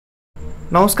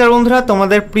नमस्कार बंधुरा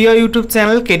तुम्हारे प्रिय यूट्यूब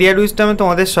चैनल कैरियर उइजडमे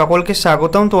तुम्हारे सकलके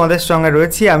स्वागतम। तुम्हारे संगे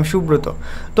रयेछि आमि सुब्रत।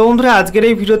 तो बंधुरा आजकेर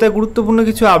এই ভিডিওতে গুরুত্বপূর্ণ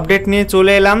কিছু আপডেট নিয়ে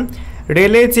চলে এলাম।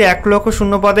 রেলে যে 1 লক্ষ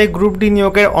শূন্য পদে গ্রুপ ডি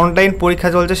নিয়োগের অনলাইন পরীক্ষা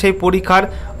চলছে সেই পরীক্ষার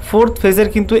फोर्थ फेजर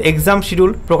किन्तु एग्जाम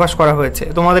शिड्यूल प्रकाश करा হয়েছে।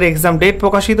 তোমাদের एग्जाम डेट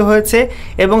प्रकाशित হয়েছে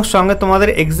এবং সঙ্গে তোমাদের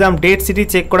एग्जाम डेट সিটি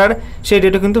চেক করার সেই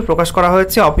ডেটও কিন্তু প্রকাশ করা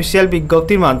হয়েছে অফিশিয়াল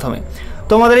বিজ্ঞপ্তির মাধ্যমে।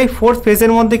 তোমাদের এই फोर्थ फेजर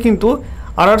মধ্যে কিন্তু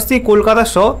আরআরসি কলকাতা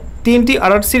সহ तीनटी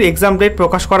आरआरसिर एग्जाम डेट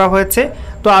प्रकाश करा হয়েছে।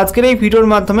 तो आजकेर এই ভিডিওর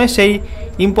মাধ্যমে সেই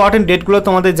ইম্পর্টেন্ট ডেটগুলো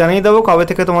তোমাদের জানিয়ে দেব, কবে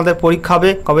থেকে তোমাদের পরীক্ষা হবে,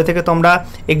 কবে থেকে তোমরা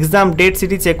এক্সাম ডেট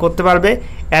সিটি চেক করতে পারবে,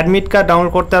 অ্যাডমিট কার্ড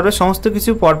ডাউনলোড করতে পারবে, সমস্ত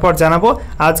কিছু পরপর জানাবো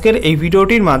আজকের এই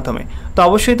ভিডিওটির মাধ্যমে। তো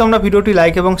অবশ্যই তোমরা ভিডিওটি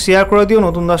লাইক এবং শেয়ার করে দিও।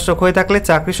 নতুন দর্শক হয়ে থাকলে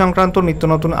চাকরি সংক্রান্ত নিত্য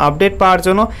নতুন আপডেট পাওয়ার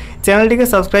জন্য চ্যানেলটিকে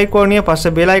সাবস্ক্রাইব করে নিয়ে পাশে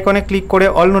বেল আইকনে ক্লিক করে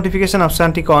অল নোটিফিকেশন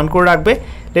অপশনটিকে অন করে রাখবে,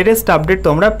 লেটেস্ট আপডেট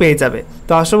তোমরা পেয়ে যাবে।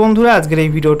 তো আসো বন্ধুরা আজকের এই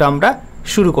ভিডিওটা আমরা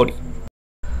শুরু করি।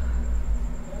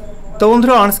 তো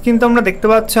বন্ধুরা অনস্ক্রিন তোমরা দেখতে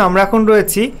পাচ্ছ আমরা এখন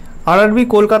রয়েছি আরআরবি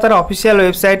কলকাতার অফিসিয়াল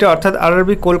ওয়েবসাইটে অর্থাৎ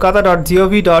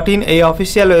rrbkolkata.gov.in এই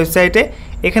অফিসিয়াল ওয়েবসাইটে।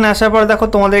 এখানে আসার পর দেখো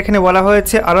তোমাদের এখানে বলা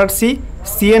হয়েছে RRC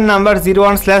CN number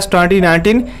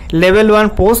 01/2019 level 1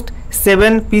 post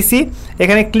 7 পিসি।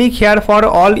 এখানে click here for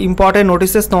all important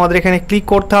notices তোমাদের এখানে ক্লিক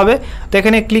করতে হবে। তো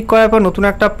এখানে ক্লিক করার পর নতুন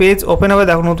একটা পেজ ওপেন হবে।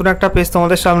 দেখো নতুন একটা পেজ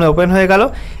তোমাদের সামনে ওপেন হয়ে গেল।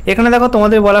 এখানে দেখো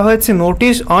তোমাদের বলা হয়েছে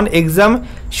notice on exam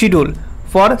schedule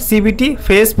for CBT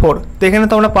phase 4। তো এখানে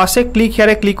তোমরা পাশে ক্লিক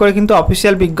হেয়ারে ক্লিক করে কিন্তু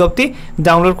অফিসিয়াল বিজ্ঞপ্তি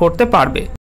ডাউনলোড করতে পারবে।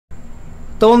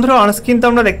 তো বন্ধুরা অনস্ক্রিন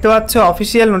তোমরা দেখতে পাচ্ছ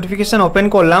অফিসিয়াল নোটিফিকেশন ওপেন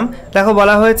করলাম। দেখো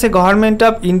বলা হয়েছে government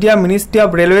of India ministry of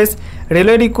railways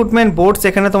railway recruitment boards.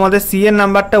 এখানে তোমাদের সিএন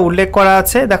নাম্বারটা উল্লেখ করা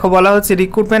আছে। দেখো বলা হচ্ছে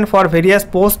recruitment for various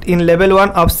post in level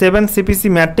 1 of 7 CPC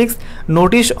matrix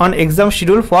notice on exam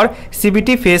schedule for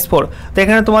CBT phase 4। তো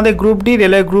এখানে তোমাদের group D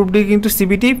railway group D কিন্তু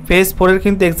সিবিটি ফেজ 4 এর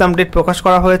কিন্তু এক্সাম ডেট প্রকাশ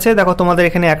করা হয়েছে। দেখো তোমাদের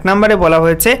এখানে 1 নম্বরে বলা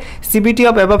হয়েছে CBT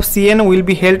of above CN will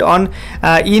be held on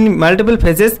in multiple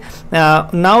phases.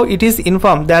 Now it is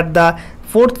inform that the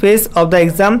fourth phase of the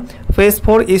exam phase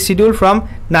 4 is scheduled from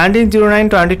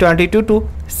 19/09/2022 to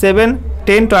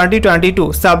 7/10/2022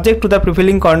 subject to the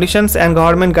prevailing conditions and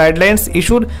government guidelines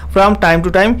issued from time to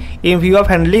time in view of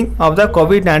handling of the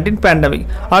COVID-19 pandemic।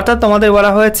 অর্থাৎ তোমাদের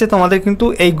বলা হয়েছে তোমাদের কিন্তু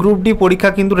এই group D পরীক্ষা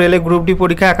কিন্তু রেলে গ্রুপ ডি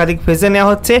পরীক্ষা একাধিক ফেজে নেওয়া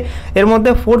হচ্ছে। এর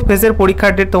মধ্যে ফোর্থ ফেজের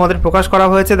পরীক্ষার ডেট তোমাদের প্রকাশ করা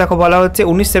হয়েছে। দেখো বলা হচ্ছে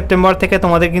 19 সেপ্টেম্বর থেকে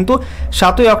তোমাদের কিন্তু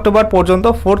 7 অক্টোবর পর্যন্ত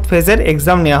ফোর্থ ফেজের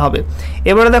এক্সাম নেওয়া হবে।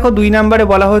 এবারে দেখো 2 নম্বরে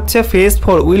বলা হচ্ছে phase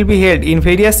 4 will be held in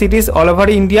various cities all over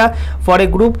India for a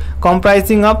group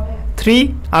comprising of 3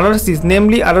 RRCs,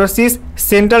 namely RRCs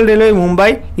Central Railway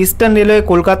Mumbai, Eastern Railway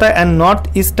Kolkata and North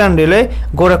Eastern Railway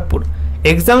Gorakhpur।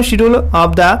 Exam schedule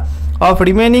of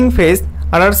remaining phase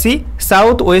RRC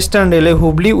South Western Railway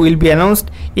Hubli will be announced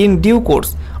in due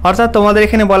course। অর্থাৎ তোমাদের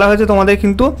এখানে বলা হয়েছে তোমাদের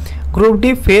কিন্তু group D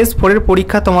phase 4 এর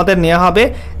পরীক্ষা তোমাদের নেওয়া হবে,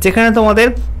 যেখানে তোমাদের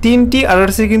 3টি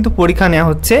আরআরসি কিন্তু পরীক্ষা নেওয়া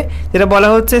হচ্ছে, যেটা বলা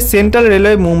হচ্ছে central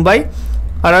railway Mumbai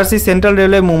RRC central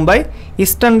railway Mumbai,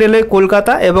 eastern railway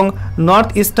Kolkata এবং নর্থ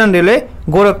ইস্টার্ন রেলওয়ে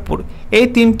গোরখপুর। এই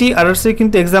 3টি আরআরসির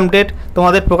কিন্তু এক্সাম ডেট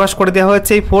তোমাদের প্রকাশ করে দেওয়া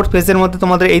হয়েছে। এই ফোর্থ ফেজের মধ্যে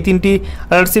তোমাদের এই 3টি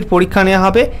আরআরসির পরীক্ষা নেওয়া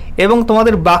হবে এবং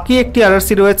তোমাদের বাকি একটি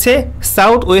আরআরসি রয়েছে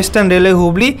সাউথ ওয়েস্টার্ন রেলওয়ে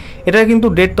হুবলি, এটার কিন্তু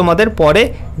ডেট তোমাদের পরে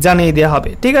জানিয়ে দেওয়া হবে।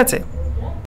 ঠিক আছে।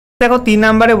 দেখো 3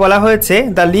 নম্বরে বলা হয়েছে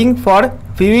the link for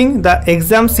viewing the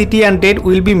exam city and date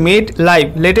will be made live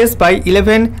latest by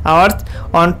 11 hours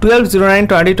on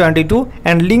 12/09/2022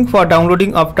 and link for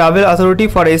downloading of travel authority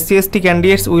for SC/ST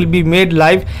candidates will be made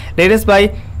live latest by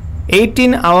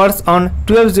 18 hours on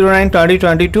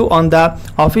 12/09/2022 on the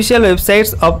official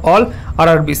websites of all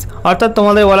RRBs। অর্থাৎ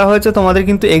তোমাদের বলা হয়েছে তোমাদের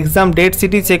কিন্তু exam date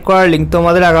city check করার link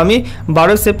তোমাদের আগামী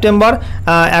 12 September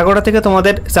 11টা থেকে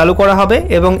তোমাদের চালু করা হবে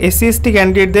এবং SC/ST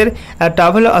ক্যান্ডিডেটদের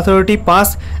travel authority pass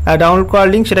download করার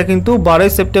লিঙ্ক সেটা কিন্তু 12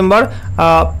 সেপ্টেম্বর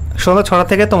সন্ধ্যা 6টা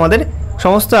থেকে তোমাদের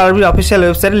সমস্ত আরবি অফিসিয়াল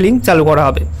ওয়েবসাইটের লিঙ্ক চালু করা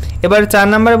হবে। এবার 4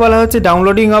 নম্বরে বলা হচ্ছে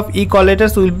downloading of call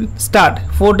letters will start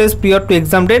 4 days prior to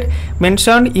exam date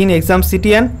mentioned in exam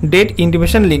city and date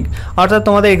intimation link। অর্থাৎ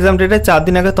তোমাদের এক্সাম ডেটের 4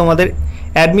 দিন আগে তোমাদের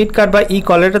অ্যাডমিট কার্ড বা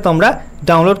কল লেটার তোমরা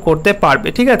ডাউনলোড করতে পারবে।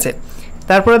 ঠিক আছে।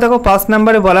 তারপরে দেখো 5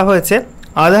 নম্বরে বলা হয়েছে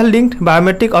আধার linked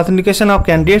biometric authentication of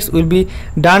candidates will be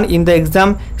done in the exam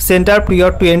centre prior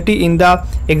two entry in the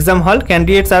exam হল।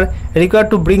 Candidates are required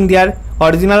to bring their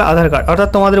original Aadhaar card. অর্থাৎ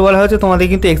তোমাদের বলা হয়েছে তোমাদের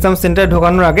কিন্তু এক্সাম সেন্টারে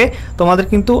ঢোকানোর আগে তোমাদের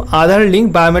কিন্তু আধার লিঙ্ক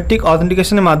বায়োমেট্রিক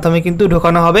অথেন্টিকেশনের মাধ্যমে কিন্তু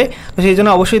ঢোকানো হবে। তো সেই জন্য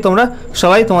অবশ্যই তোমরা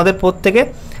সবাই তোমাদের প্রত্যেকে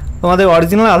তোমাদের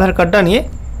অরিজিনাল আধার কার্ডটা নিয়ে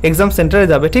এক্সাম সেন্টারে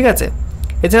যাবে। ঠিক আছে।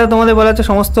 এছাড়া তোমাদের বলা হচ্ছে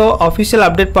সমস্ত অফিসিয়াল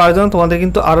আপডেট পাওয়ার জন্য তোমাদের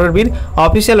কিন্তু আরআরবির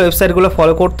অফিসিয়াল ওয়েবসাইটগুলো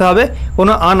ফলো করতে হবে,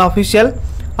 কোনো আনঅফিসিয়াল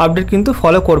আপডেট কিন্তু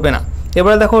ফলো করবে না।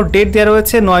 এবারে দেখো ডেট দেওয়া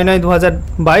রয়েছে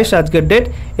 9/9/2022 আজকের ডেট।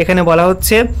 এখানে বলা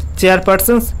হচ্ছে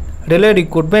চেয়ারপারসনস রেলওয়ে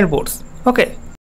রিক্রুটমেন্ট বোর্ডস। ওকে,